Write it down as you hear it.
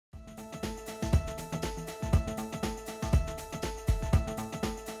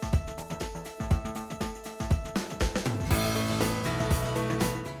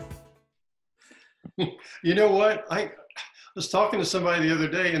You know what? I was talking to somebody the other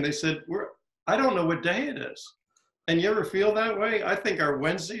day and they said, I don't know what day it is. And you ever feel that way? I think our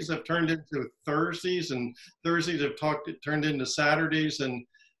Wednesdays have turned into Thursdays, and Thursdays have turned into Saturdays, and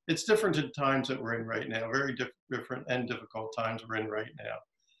it's different in times that we're in right now, very different and difficult times we're in right now.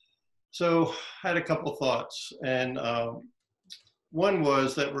 So I had a couple thoughts, and one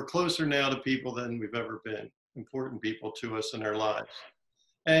was that we're closer now to people than we've ever been, important people to us in our lives.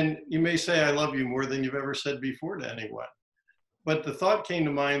 And you may say, I love you more than you've ever said before to anyone. But the thought came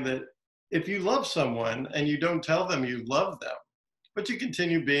to mind that if you love someone and you don't tell them you love them, but you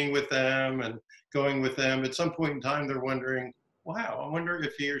continue being with them and going with them, at some point in time, they're wondering, wow, I wonder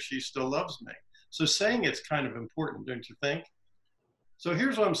if he or she still loves me. So saying it's kind of important, don't you think? So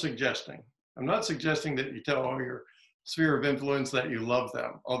here's what I'm suggesting. I'm not suggesting that you tell all your sphere of influence that you love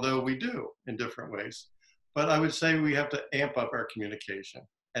them, although we do in different ways. But I would say we have to amp up our communication.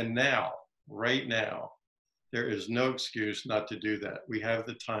 And now, right now, there is no excuse not to do that. We have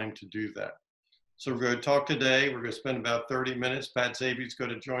the time to do that. So we're going to talk today. We're going to spend about 30 minutes. Pat Zaby's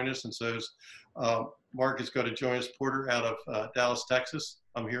going to join us, and so is Mark is going to join us. Porter out of Dallas, Texas.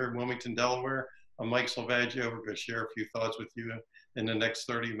 I'm here in Wilmington, Delaware. I'm Mike Selvaggio. We're going to share a few thoughts with you in the next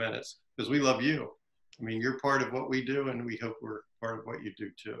 30 minutes because we love you. I mean, you're part of what we do, and we hope we're part of what you do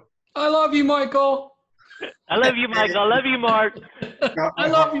too. I love you, Michael. I love you, Mike. I love you, Mark. I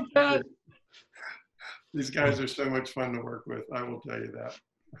love you, Pat. These guys are so much fun to work with. I will tell you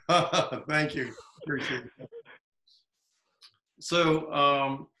that. Thank you. Appreciate it. So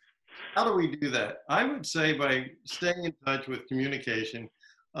how do we do that? I would say by staying in touch with communication.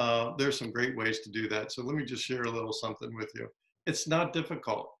 There's some great ways to do that. So let me just share a little something with you. It's not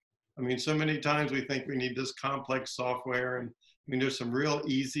difficult. I mean, so many times we think we need this complex software, and I mean, there's some real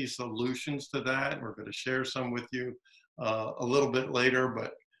easy solutions to that. And we're going to share some with you a little bit later,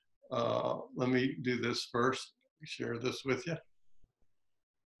 but let me do this first, share this with you.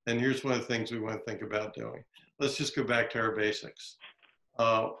 And here's one of the things we want to think about doing. Let's just go back to our basics.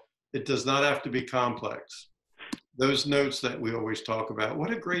 It does not have to be complex. Those notes that we always talk about,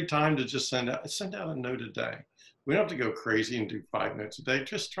 what a great time to just send out a note a day. We don't have to go crazy and do 5 notes a day.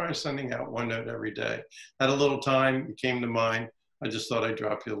 Just try sending out 1 note every day. Had a little time, it came to mind. I just thought I'd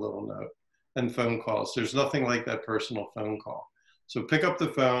drop you a little note. And phone calls. There's nothing like that personal phone call. So pick up the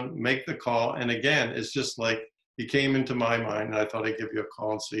phone, make the call. And again, it's just like you came into my mind and I thought I'd give you a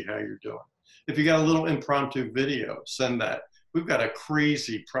call and see how you're doing. If you got a little impromptu video, send that. We've got a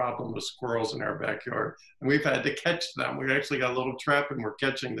crazy problem with squirrels in our backyard, and we've had to catch them. We actually got a little trap and we're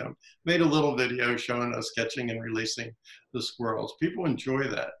catching them. Made a little video showing us catching and releasing the squirrels. People enjoy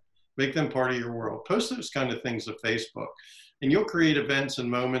that. Make them part of your world. Post those kind of things to Facebook, and you'll create events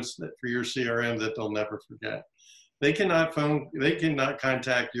and moments that for your CRM that they'll never forget. They cannot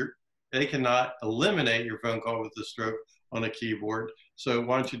they cannot eliminate your phone call with the stroke on a keyboard. So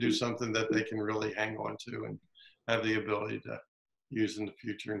why don't you do something that they can really hang on to and have the ability to use in the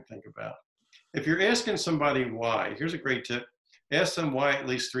future and think about. If you're asking somebody why, here's a great tip. Ask them why at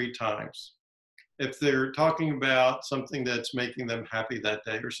least 3 times. If they're talking about something that's making them happy that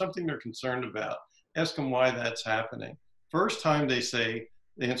day or something they're concerned about, ask them why that's happening. First time they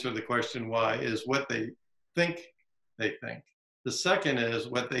answer the question why is what they think they think. The second is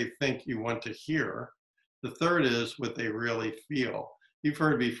what they think you want to hear. The third is what they really feel. You've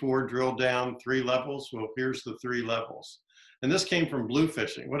heard before, drill down 3 levels. Well, here's the 3 levels. And this came from Blue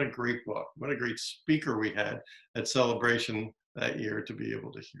Fishing. What a great book. What a great speaker we had at Celebration that year to be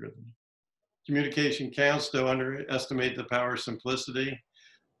able to hear them. Communication counts. Don't underestimate the power of simplicity.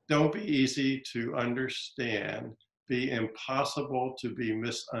 Don't be easy to understand. Be impossible to be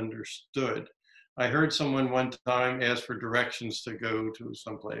misunderstood. I heard someone one time ask for directions to go to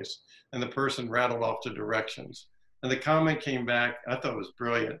someplace, and the person rattled off the directions. And the comment came back, I thought it was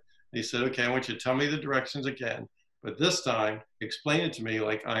brilliant. He said, okay, I want you to tell me the directions again, but this time, explain it to me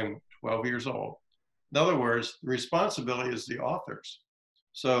like I'm 12 years old. In other words, the responsibility is the author's.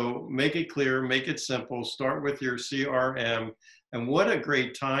 So make it clear, make it simple, start with your CRM, and what a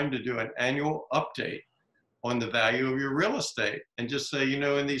great time to do an annual update on the value of your real estate. And just say, you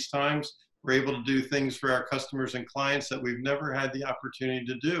know, in these times, we're able to do things for our customers and clients that we've never had the opportunity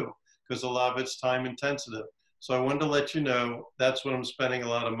to do because a lot of it's time intensive. So I wanted to let you know that's what I'm spending a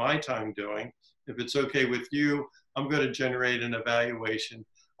lot of my time doing. If it's okay with you, I'm going to generate an evaluation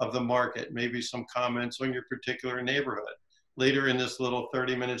of the market, maybe some comments on your particular neighborhood. Later in this little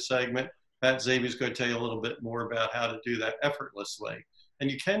 30-minute segment, Pat Zaby's going to tell you a little bit more about how to do that effortlessly.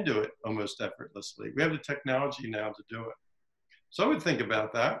 And you can do it almost effortlessly. We have the technology now to do it. So I would think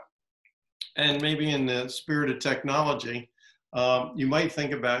about that. And maybe in the spirit of technology, You might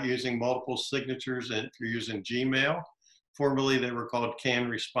think about using multiple signatures if you're using Gmail. Formerly, they were called canned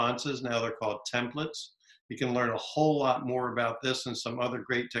responses. Now they're called templates. You can learn a whole lot more about this and some other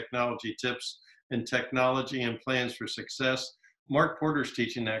great technology tips in technology and plans for success. Mark Porter's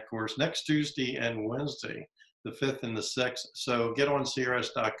teaching that course next Tuesday and Wednesday, the 5th and the 6th. So get on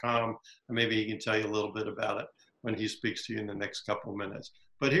crs.com and maybe he can tell you a little bit about it when he speaks to you in the next couple of minutes.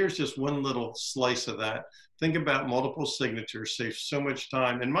 But here's just one little slice of that. Think about multiple signatures, saves so much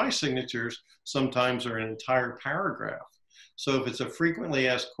time. And my signatures sometimes are an entire paragraph. So if it's a frequently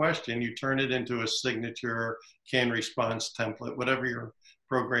asked question, you turn it into a signature, canned response template, whatever your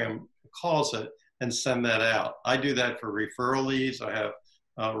program calls it, and send that out. I do that for referral leads. I have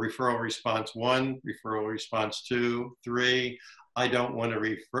referral response 1, referral response 2, 3. I don't want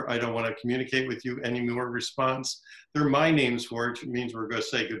to communicate with you anymore response. They're my names for it. It means we're going to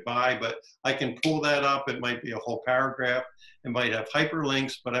say goodbye, but I can pull that up. It might be a whole paragraph. It might have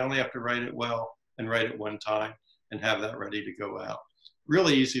hyperlinks, but I only have to write it well and write it one time and have that ready to go out.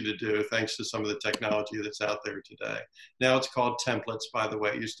 Really easy to do thanks to some of the technology that's out there today. Now it's called templates, by the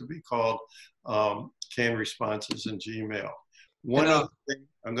way. It used to be called canned responses in Gmail. One other thing,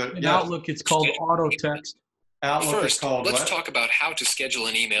 in Outlook, it's called auto text. Outlook is called let's what? talk about how to schedule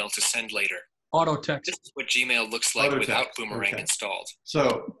an email to send later. Auto text. This is what Gmail looks like Auto without text. Boomerang Okay. installed.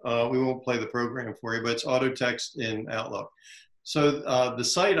 So we won't play the program for you, but it's auto text in Outlook. So the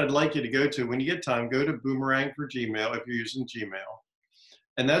site I'd like you to go to, when you get time, go to Boomerang for Gmail if you're using Gmail.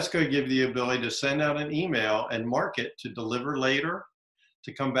 And that's going to give you the ability to send out an email and mark it to deliver later,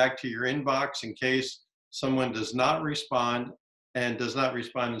 to come back to your inbox in case someone does not respond and does not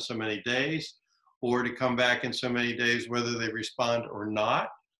respond in so many days, or to come back in so many days whether they respond or not.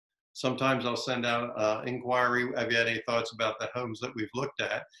 Sometimes I'll send out an inquiry, have you had any thoughts about the homes that we've looked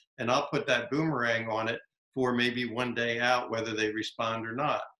at? And I'll put that boomerang on it for maybe one day out, whether they respond or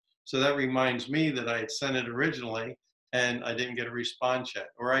not. So that reminds me that I had sent it originally and I didn't get a response yet,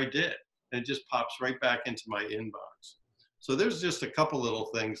 or I did, and it just pops right back into my inbox. So there's just a couple little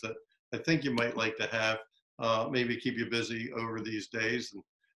things that I think you might like to have, maybe keep you busy over these days and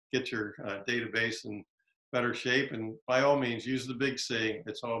get your database in better shape. And by all means, use the big C.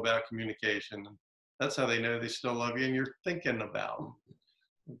 It's all about communication. That's how they know they still love you and you're thinking about them.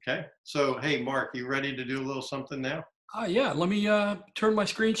 Okay. So, hey, Mark, you ready to do a little something now? Yeah, let me turn my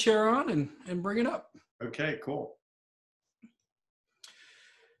screen share on and bring it up. Okay, cool.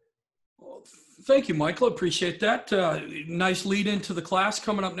 Well, thank you, Michael. Appreciate that. Nice lead into the class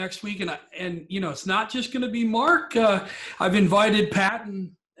coming up next week. And you know, it's not just going to be Mark. I've invited Pat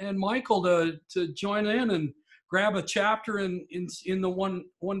and Michael to join in and grab a chapter in the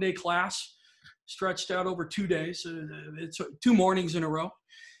one day class stretched out over 2 days. It's 2 mornings in a row.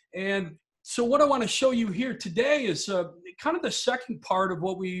 And so what I want to show you here today is kind of the second part of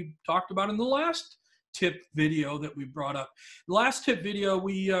what we talked about in the last tip video that we brought up. The last tip video,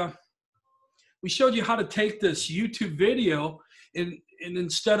 we showed you how to take this YouTube video and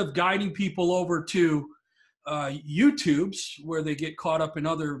instead of guiding people over to YouTube's where they get caught up in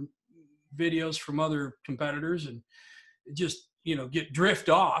other videos from other competitors and just, you know, drift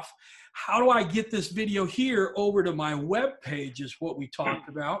off. How do I get this video here over to my web page is what we talked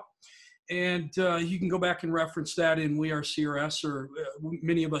about. And you can go back and reference that in We Are CRS, or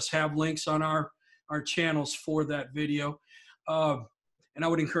many of us have links on our channels for that video. And I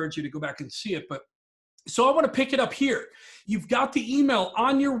would encourage you to go back and see it. But so I want to pick it up here. You've got the email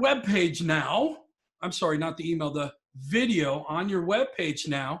on your web page now. I'm sorry, not the email, the video on your web page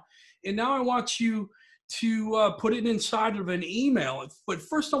now. And now I want you to put it inside of an email. But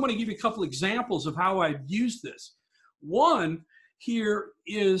first I want to give you a couple examples of how I've used this. One here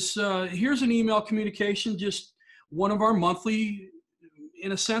is, here's an email communication, just one of our monthly,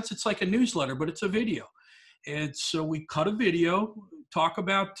 in a sense, it's like a newsletter, but it's a video. And so we cut a video, talk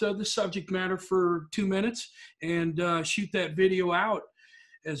about the subject matter for 2 minutes, and shoot that video out,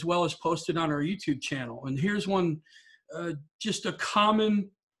 as well as post it on our YouTube channel. And here's one, just a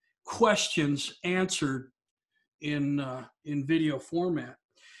common questions answered in video format.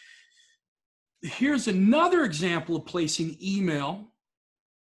 Here's another example of placing email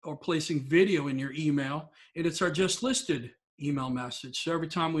or placing video in your email, and it's our just listed email message. So every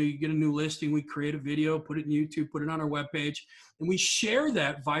time we get a new listing, we create a video, put it in YouTube, put it on our webpage, and we share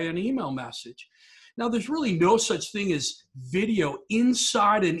that via an email message. Now, there's really no such thing as video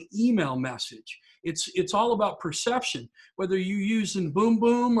inside an email message. It's all about perception, whether you're using Boom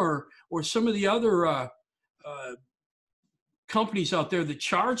Boom or some of the other companies out there that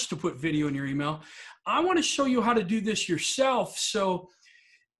charge to put video in your email. I want to show you how to do this yourself so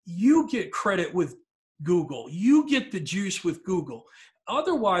you get credit with Google. You get the juice with Google.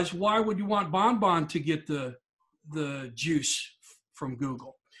 Otherwise, why would you want Bonbon to get the juice from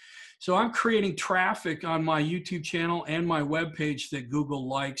Google? So I'm creating traffic on my YouTube channel and my webpage that Google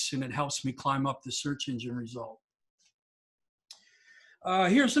likes, and it helps me climb up the search engine result.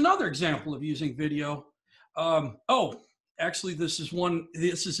 Here's another example of using video. Actually, this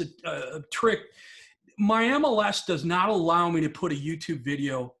is a trick. My MLS does not allow me to put a YouTube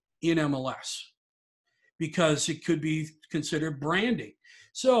video in MLS because it could be considered branding.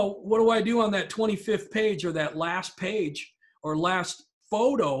 So what do I do on that 25th page, or that last page or last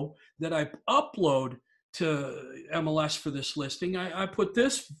photo that I upload to MLS for this listing? I put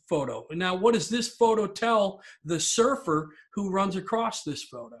this photo. And now what does this photo tell the surfer who runs across this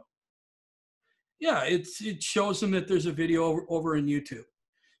photo? Yeah, it shows them that there's a video over in YouTube.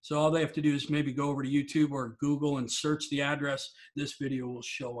 So all they have to do is maybe go over to YouTube or Google and search the address. This video will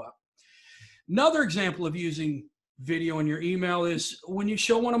show up. Another example of using video in your email is when you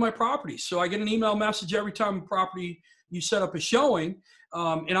show one of my properties. So I get an email message every time a property you set up a showing,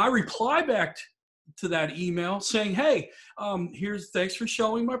 and I reply back to that email saying, hey, thanks for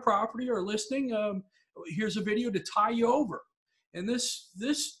showing my property or listing. Here's a video to tie you over. And this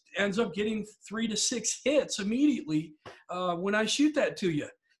ends up getting 3 to 6 hits immediately when I shoot that to you.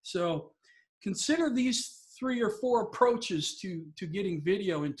 So consider these 3 or 4 approaches to getting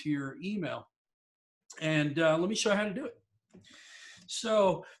video into your email. And let me show you how to do it.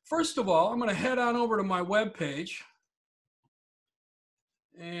 So first of all, I'm going to head on over to my web page.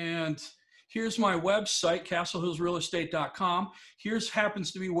 And here's my website, castlehillsrealestate.com. Here's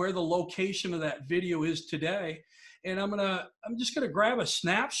happens to be where the location of that video is today. And I'm just going to grab a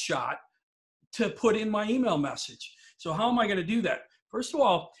snapshot to put in my email message. So how am I going to do that? First of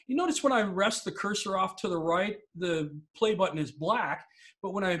all, you notice when I rest the cursor off to the right, the play button is black,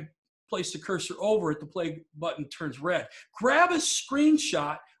 but when I place the cursor over it, the play button turns red. Grab a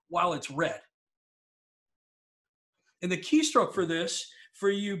screenshot while it's red. And the keystroke for this, for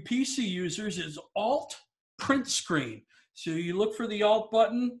you PC users, is Alt Print Screen. So you look for the Alt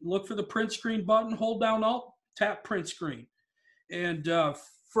button, look for the print screen button, hold down Alt, tap print screen. And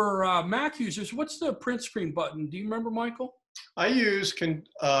for Mac users, what's the print screen button? Do you remember, Michael? I use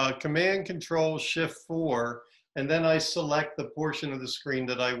Command Control Shift 4, and then I select the portion of the screen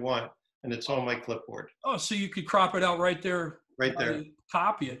that I want, and it's on my clipboard. Oh, so you could crop it out right there. Right there.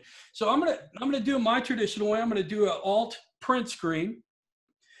 Copy it. So I'm gonna do my traditional way. I'm gonna do an Alt Print Screen.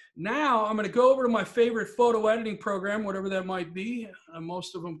 Now I'm gonna go over to my favorite photo editing program, whatever that might be.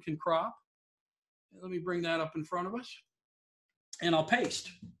 Most of them can crop. Let me bring that up in front of us, and I'll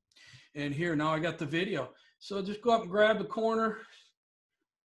paste. And here, now I got the video. So just go up and grab the corner,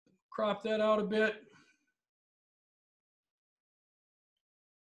 crop that out a bit.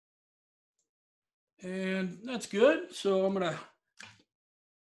 And that's good. So I'm going to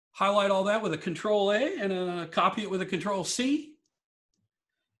highlight all that with a Control A and copy it with a Control C.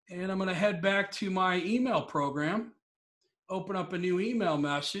 And I'm going to head back to my email program, open up a new email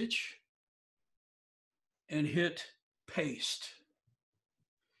message, and hit paste.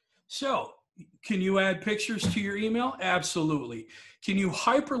 So can you add pictures to your email? Absolutely. Can you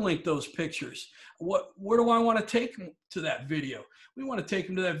hyperlink those pictures? Where do I want to take them to that video? We want to take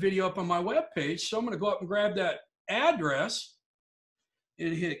them to that video up on my web page. So I'm going to go up and grab that address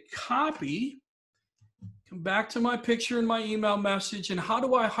and hit copy. Come back to my picture in my email message. And how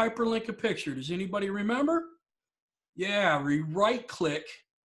do I hyperlink a picture? Does anybody remember? Yeah, right click,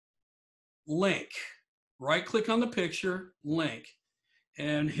 link. Right click on the picture, link,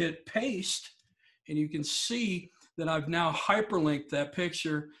 and hit paste. And you can see that I've now hyperlinked that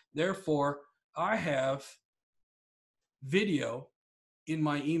picture. Therefore, I have video in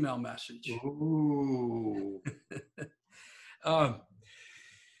my email message. Ooh.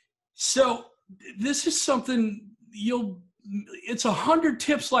 So this is something it's 100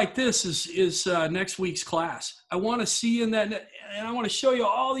 tips like this is next week's class. I want to see you in that, and I want to show you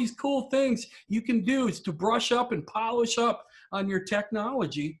all these cool things you can do is to brush up and polish up on your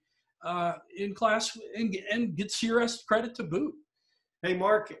technology in class and get CRS credit to boot. Hey,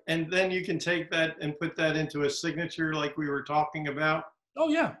 Mark, and then you can take that and put that into a signature like we were talking about. Oh,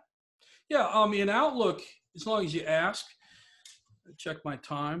 yeah. Yeah, in Outlook, as long as you ask. Check my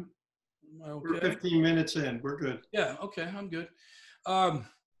time. Am I okay? We're 15 minutes in. We're good. Yeah, okay, I'm good.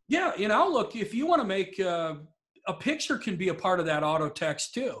 Yeah, in Outlook, if you want to make a picture can be a part of that auto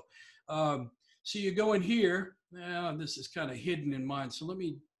text too. So you go in here. Now, this is kind of hidden in mine, so let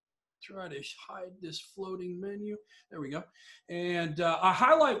me try to hide this floating menu. There we go. And I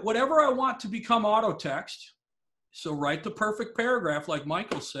highlight whatever I want to become auto text. So write the perfect paragraph like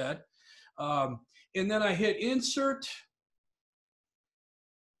Michael said. and then I hit insert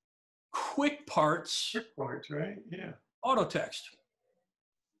quick parts, Quick parts, right? Yeah. auto text.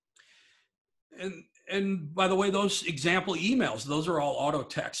 And by the way, those example emails, those are all auto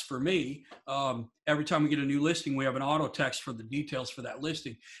text for me. Every time we get a new listing, we have an auto text for the details for that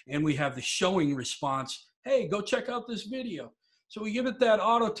listing. And we have the showing response, hey, go check out this video. So we give it that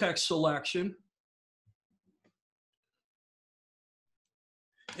auto text selection.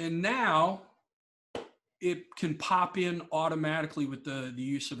 And now it can pop in automatically with the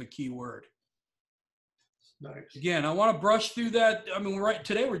use of a keyword. Nice. Again, I want to brush through that. I mean,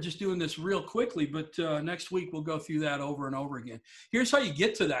 today we're just doing this real quickly, but next week we'll go through that over and over again. Here's how you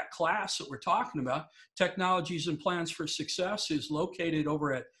get to that class that we're talking about. Technologies and Plans for Success is located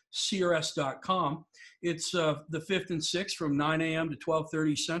over at crs.com. It's the 5th and 6th from 9 a.m. to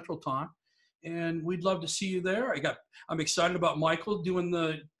 12:30 Central Time. And we'd love to see you there. I'm excited about Michael doing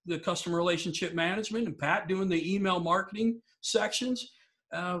the customer relationship management and Pat doing the email marketing sections.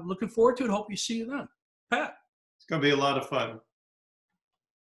 Looking forward to it. Hope you see you then. Pat. It's going to be a lot of fun.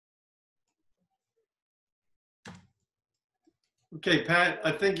 Okay, Pat,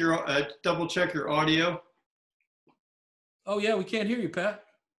 I think you're double check your audio. Oh yeah, we can't hear you, Pat.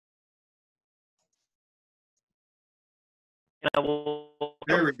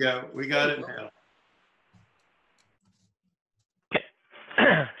 There we go. We got it now.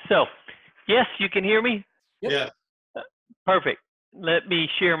 Okay. So, yes, you can hear me? Yep. Yeah. Perfect. Let me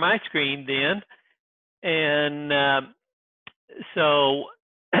share my screen then. And so,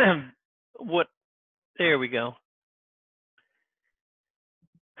 there we go.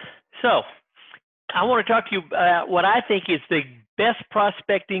 So, I want to talk to you about what I think is the best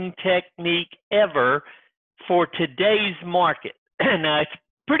prospecting technique ever for today's market. Now, it's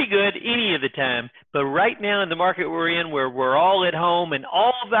pretty good any of the time, but right now in the market we're in, where we're all at home and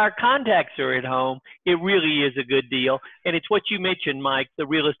all of our contacts are at home, it really is a good deal. And it's what you mentioned, Mike, the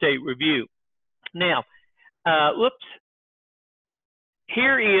real estate review. Now,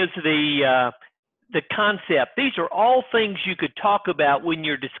 here is the concept. These are all things you could talk about when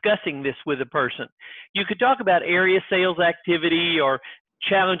you're discussing this with a person. You could talk about area sales activity or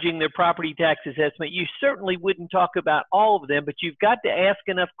challenging their property tax assessment. You certainly wouldn't talk about all of them, but you've got to ask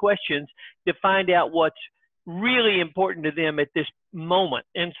enough questions to find out what's really important to them at this moment.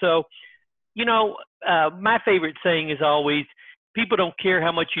 And so, you know, my favorite saying is always, people don't care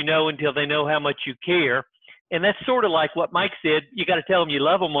how much you know until they know how much you care. And that's sort of like what Mike said. You got to tell them you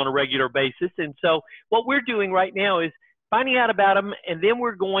love them on a regular basis. And so what we're doing right now is finding out about them, and then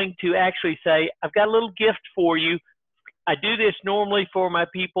we're going to actually say, I've got a little gift for you. I do this normally for my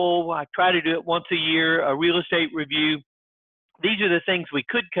people. I try to do it once a year, a real estate review. These are the things we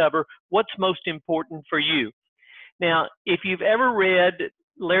could cover. What's most important for you? Now, if you've ever read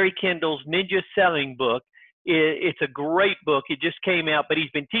Larry Kendall's Ninja Selling book, it's a great book. It just came out, but he's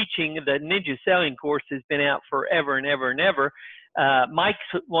been teaching. The Ninja Selling course has been out forever and ever and ever. Mike's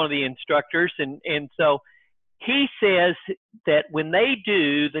one of the instructors, and so he says that when they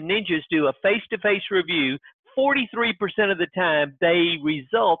do, the ninjas do a face-to-face review, 43% of the time they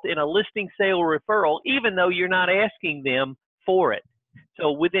result in a listing sale referral, even though you're not asking them for it.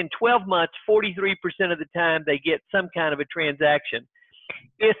 So within 12 months, 43% of the time they get some kind of a transaction.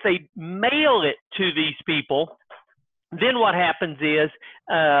 If they mail it to these people, then what happens is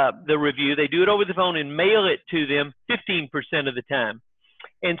the review, they do it over the phone and mail it to them 15% of the time.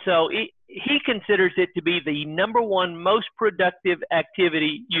 And so he considers it to be the #1 most productive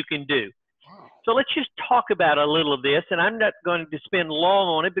activity you can do. So let's just talk about a little of this, and I'm not going to spend long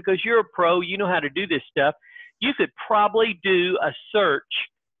on it because you're a pro, you know how to do this stuff. You could probably do a search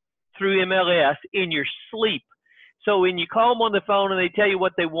through MLS in your sleep. So when you call them on the phone and they tell you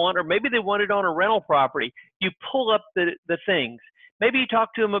what they want, or maybe they want it on a rental property, you pull up the things. Maybe you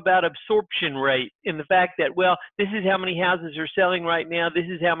talk to them about absorption rate and the fact that, well, this is how many houses are selling right now. This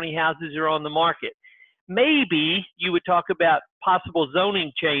is how many houses are on the market. Maybe you would talk about possible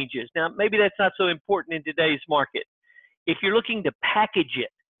zoning changes. Now, maybe that's not so important in today's market. If you're looking to package it,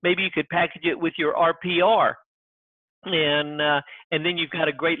 maybe you could package it with your RPR, and then you've got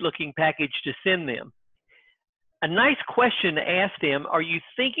a great-looking package to send them. A nice question to ask them, are you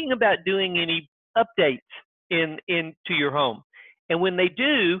thinking about doing any updates into your home? And when they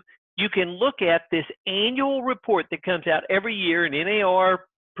do, you can look at this annual report that comes out every year, and NAR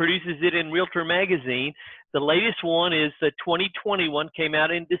produces it in Realtor Magazine. The latest one is the 2021, came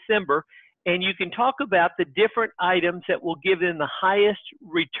out in December, and you can talk about the different items that will give them the highest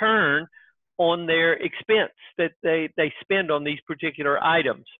return on their expense that they spend on these particular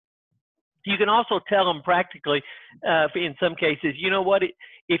items. You can also tell them practically, in some cases, you know what,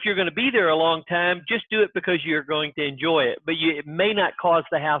 if you're going to be there a long time, just do it because you're going to enjoy it. But it may not cause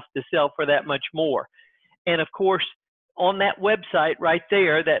the house to sell for that much more. And of course, on that website right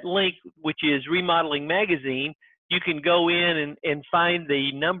there, that link, which is Remodeling Magazine, you can go in and find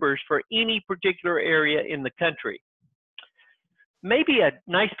the numbers for any particular area in the country. Maybe a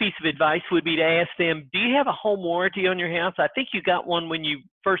nice piece of advice would be to ask them, do you have a home warranty on your house? I think you got one when you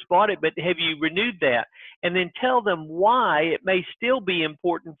first bought it, but have you renewed that? And then tell them why it may still be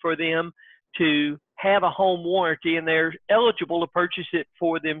important for them to have a home warranty and they're eligible to purchase it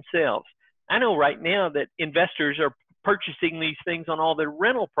for themselves. I know right now that investors are purchasing these things on all their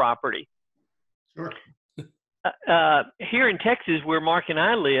rental property. Sure. Here in Texas, where Mark and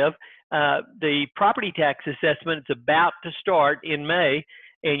I live, the property tax assessment is about to start in May,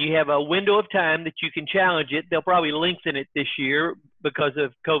 and you have a window of time that you can challenge it. They'll probably lengthen it this year because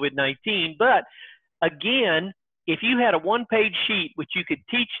of COVID-19. But again, if you had a one-page sheet which you could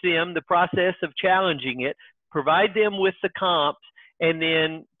teach them the process of challenging it, provide them with the comps, and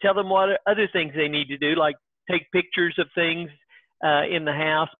then tell them what other things they need to do, like take pictures of things in the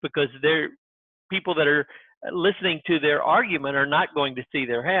house, because they're people that are listening to their argument are not going to see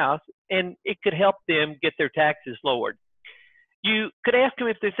their house, and it could help them get their taxes lowered. You could ask them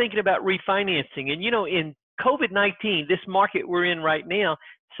if they're thinking about refinancing. And, you know, in COVID-19, this market we're in right now,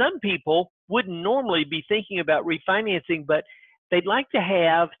 some people wouldn't normally be thinking about refinancing, but they'd like to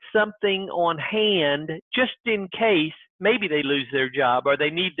have something on hand just in case maybe they lose their job or they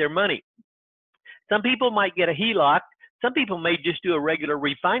need their money. Some people might get a HELOC. Some people may just do a regular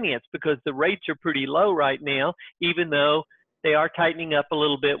refinance because the rates are pretty low right now, even though they are tightening up a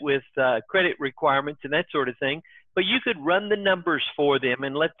little bit with credit requirements and that sort of thing. But you could run the numbers for them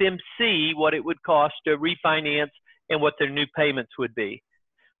and let them see what it would cost to refinance and what their new payments would be.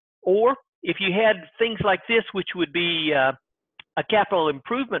 Or if you had things like this, which would be a capital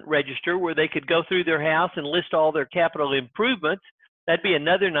improvement register where they could go through their house and list all their capital improvements, that'd be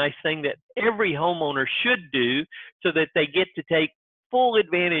another nice thing that every homeowner should do so that they get to take full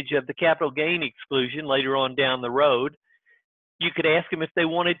advantage of the capital gain exclusion later on down the road. You could ask them if they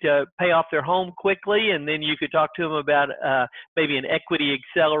wanted to pay off their home quickly, and then you could talk to them about maybe an equity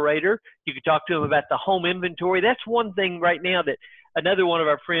accelerator. You could talk to them about the home inventory. That's one thing right now that another one of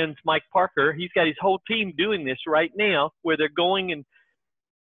our friends, Mike Parker, he's got his whole team doing this right now, where they're going and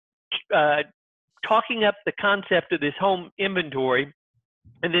talking up the concept of this home inventory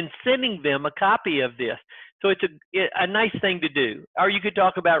and then sending them a copy of this. So it's a nice thing to do. Or you could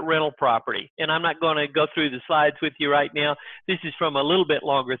talk about rental property. And I'm not going to go through the slides with you right now. This is from a little bit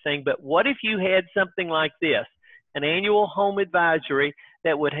longer thing. But what if you had something like this, an annual home advisory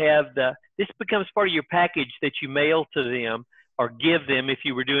that would have this becomes part of your package that you mail to them or give them if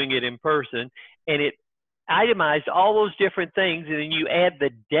you were doing it in person. And it itemized all those different things. And then you add the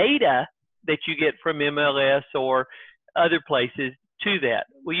data that you get from MLS or other places to that.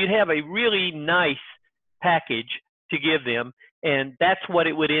 Well, you'd have a really nice package to give them, and that's what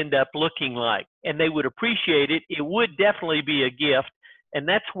it would end up looking like. And they would appreciate it. It would definitely be a gift, and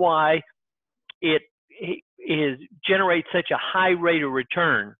that's why it generates such a high rate of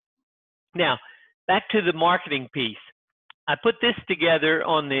return. Now, back to the marketing piece. I put this together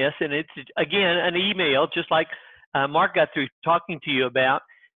on this, and it's, again, an email, just like Mark got through talking to you about.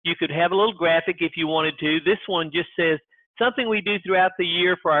 You could have a little graphic if you wanted to. This one just says, something we do throughout the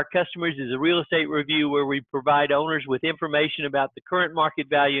year for our customers is a real estate review where we provide owners with information about the current market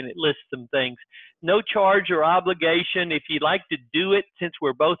value, and it lists some things. No charge or obligation. If you'd like to do it, since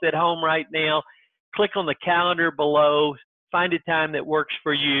we're both at home right now, click on the calendar below, find a time that works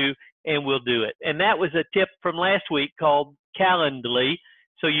for you, and we'll do it. And that was a tip from last week called Calendly,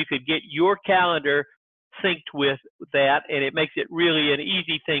 so you could get your calendar synced with that, and it makes it really an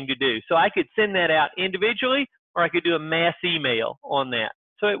easy thing to do. So I could send that out individually, or I could do a mass email on that.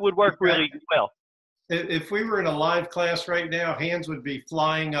 So it would work really well. If we were in a live class right now, hands would be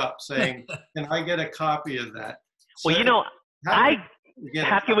flying up saying, can I get a copy of that? Well, you know, how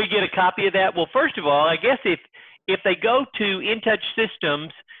can we get a copy of that? Well, first of all, I guess if they go to InTouch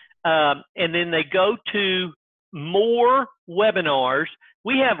Systems and then they go to more webinars,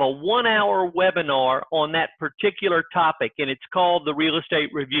 we have a 1-hour webinar on that particular topic, and it's called the Real Estate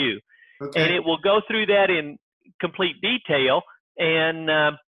Review. Okay. And it will go through that in complete detail, and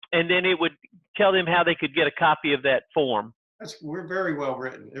then it would tell them how they could get a copy of that form. We're very well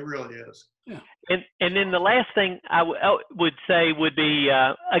written. It really is. Yeah. And then the last thing I would say would be,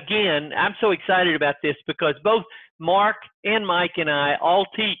 again, I'm so excited about this because both Mark and Mike and I all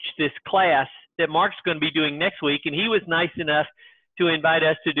teach this class that Mark's going to be doing next week, and he was nice enough to invite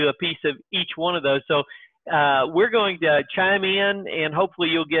us to do a piece of each one of those. So we're going to chime in, and hopefully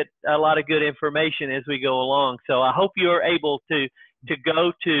you'll get a lot of good information as we go along. So I hope you're able to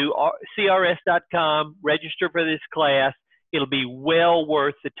go to crs.com, register for this class. It'll be well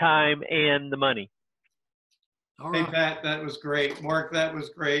worth the time and the money. All Hey, right. Pat, that was great. Mark, that was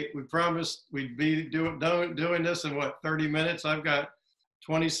great. We promised we'd be doing this in what, 30 minutes? I've got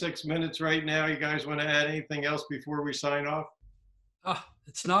 26 minutes right now. You guys want to add anything else before we sign off?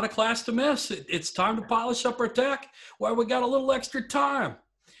 It's not a class to miss. It's time to polish up our tech while we got a little extra time.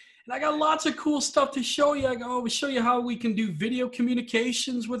 And I got lots of cool stuff to show you. We'll show you how we can do video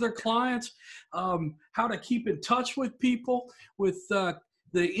communications with our clients, how to keep in touch with people with the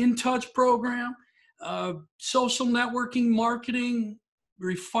In Touch program, social networking, marketing,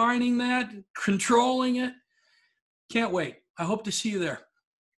 refining that, controlling it. Can't wait. I hope to see you there.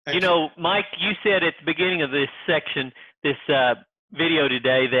 You know, Mike, you said at the beginning of this section, this video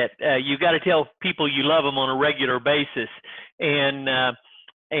today, that you got to tell people you love them on a regular basis. And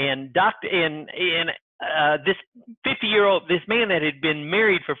this 50-year-old, this man that had been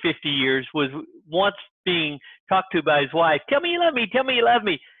married for 50 years was once being talked to by his wife. Tell me you love me. Tell me you love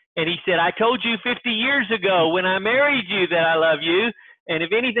me. And he said, I told you 50 years ago when I married you that I love you. And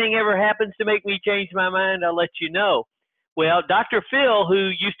if anything ever happens to make me change my mind, I'll let you know. Well, Dr. Phil, who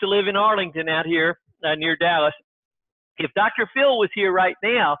used to live in Arlington out here near Dallas, if Dr. Phil was here right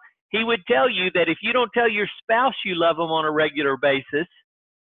now, he would tell you that if you don't tell your spouse you love them on a regular basis,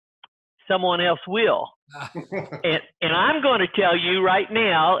 someone else will. and I'm going to tell you right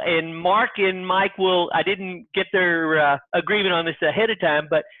now, and Mark and Mike will, I didn't get their agreement on this ahead of time,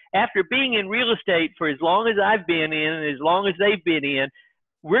 but after being in real estate for as long as I've been in and as long as they've been in,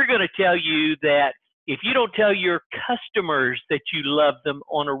 we're going to tell you that if you don't tell your customers that you love them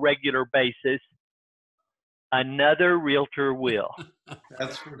on a regular basis, another realtor will.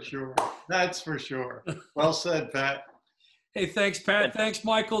 That's for sure. That's for sure. Well said, Pat. Hey, thanks, Pat. Thanks,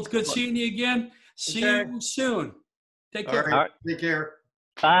 Michael. It's good seeing you again. See you soon. Take care. All right. Take care.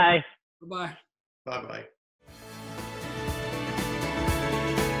 Bye. Bye-bye. Bye-bye.